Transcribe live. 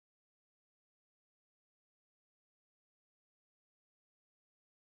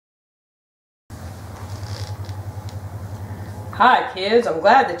Hi kids, I'm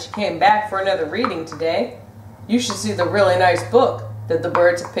glad that you came back for another reading today. You should see the really nice book that the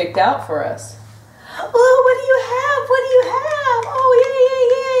birds have picked out for us. Oh, what do you have? What do you have? Oh, yay,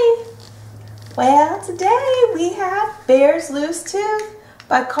 yay, yay. Well, today we have Bear's Loose Tooth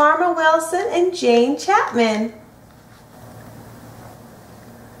by Karma Wilson and Jane Chapman.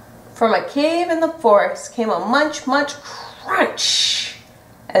 From a cave in the forest came a munch, munch, crunch,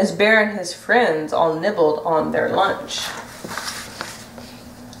 as Bear and his friends all nibbled on their lunch.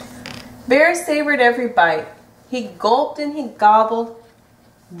 Bear savored every bite. He gulped and he gobbled.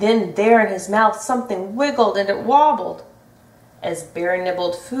 Then there in his mouth something wiggled and it wobbled. As Bear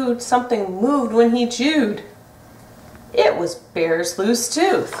nibbled food, something moved when he chewed. It was Bear's loose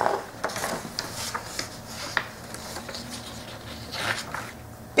tooth.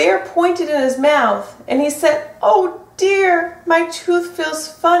 Bear pointed in his mouth and he said, "Oh dear, my tooth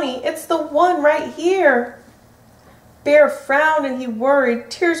feels funny. It's the one right here." Bear frowned and he worried.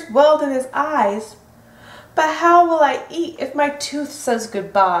 Tears welled in his eyes. "But how will I eat if my tooth says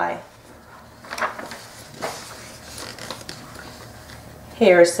goodbye?"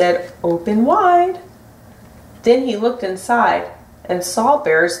 Hare said, "Open wide." Then he looked inside and saw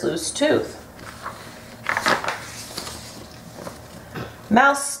Bear's loose tooth.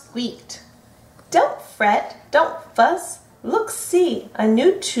 Mouse squeaked, "Don't fret, don't fuss. Look, see, a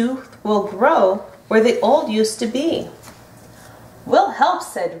new tooth will grow where the old used to be." "We'll help,"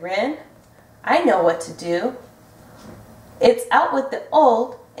 said Wren. "I know what to do. It's out with the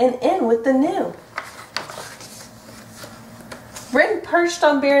old and in with the new." Wren perched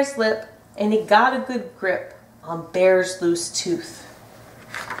on Bear's lip and he got a good grip on Bear's loose tooth.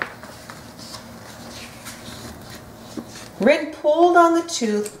 Wren pulled on the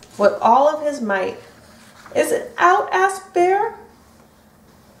tooth with all of his might. "Is it out?" asked Bear.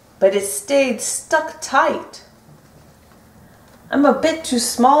 But it stayed stuck tight. "I'm a bit too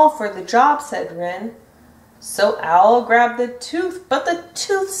small for the job," said Wren. So Owl grabbed the tooth, but the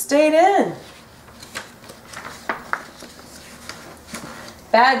tooth stayed in.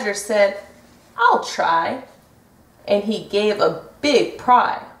 Badger said, "I'll try." And he gave a big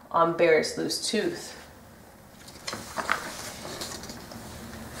pry on Bear's loose tooth.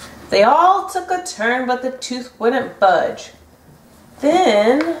 They all took a turn, but the tooth wouldn't budge.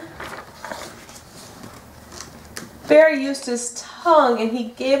 Then Bear used his tongue and he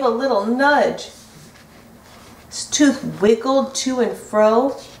gave a little nudge. His tooth wiggled to and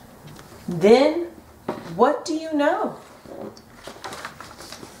fro. Then, what do you know?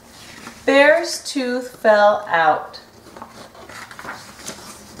 Bear's tooth fell out.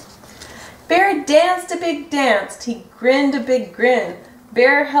 Bear danced a big dance. He grinned a big grin.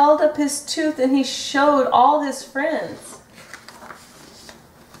 Bear held up his tooth and he showed all his friends.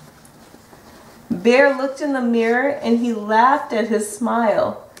 Bear looked in the mirror and he laughed at his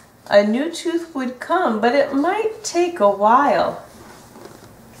smile. A new tooth would come, but it might take a while.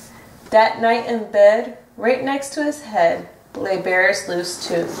 That night in bed, right next to his head, lay Bear's loose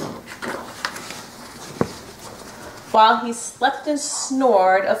tooth. While he slept and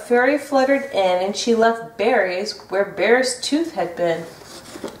snored, a fairy fluttered in and she left berries where Bear's tooth had been.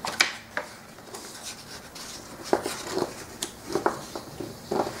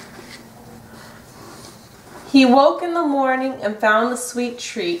 He woke in the morning and found the sweet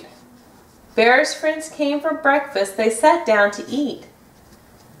treat. Bear's friends came for breakfast. They sat down to eat.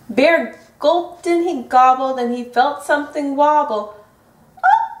 Bear gulped and he gobbled and he felt something wobble.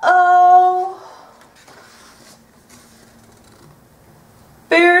 Uh-oh!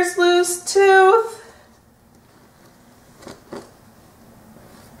 Bear's loose tooth.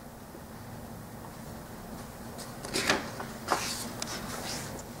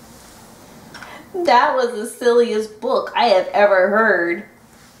 That was the silliest book I have ever heard.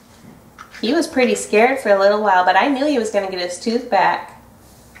 He was pretty scared for a little while, but I knew he was going to get his tooth back.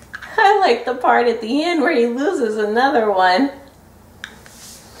 I like the part at the end where he loses another one.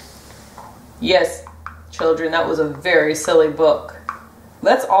 Yes, children, that was a very silly book.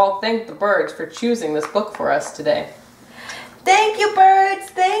 Let's all thank the birds for choosing this book for us today. Thank you, birds.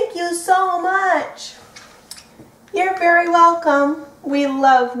 Thank you so much. You're very welcome. We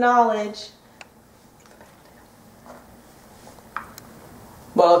love knowledge.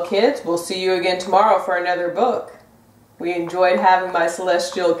 Well, kids, we'll see you again tomorrow for another book. We enjoyed having my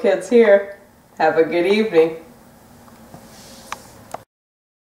celestial kids here. Have a good evening.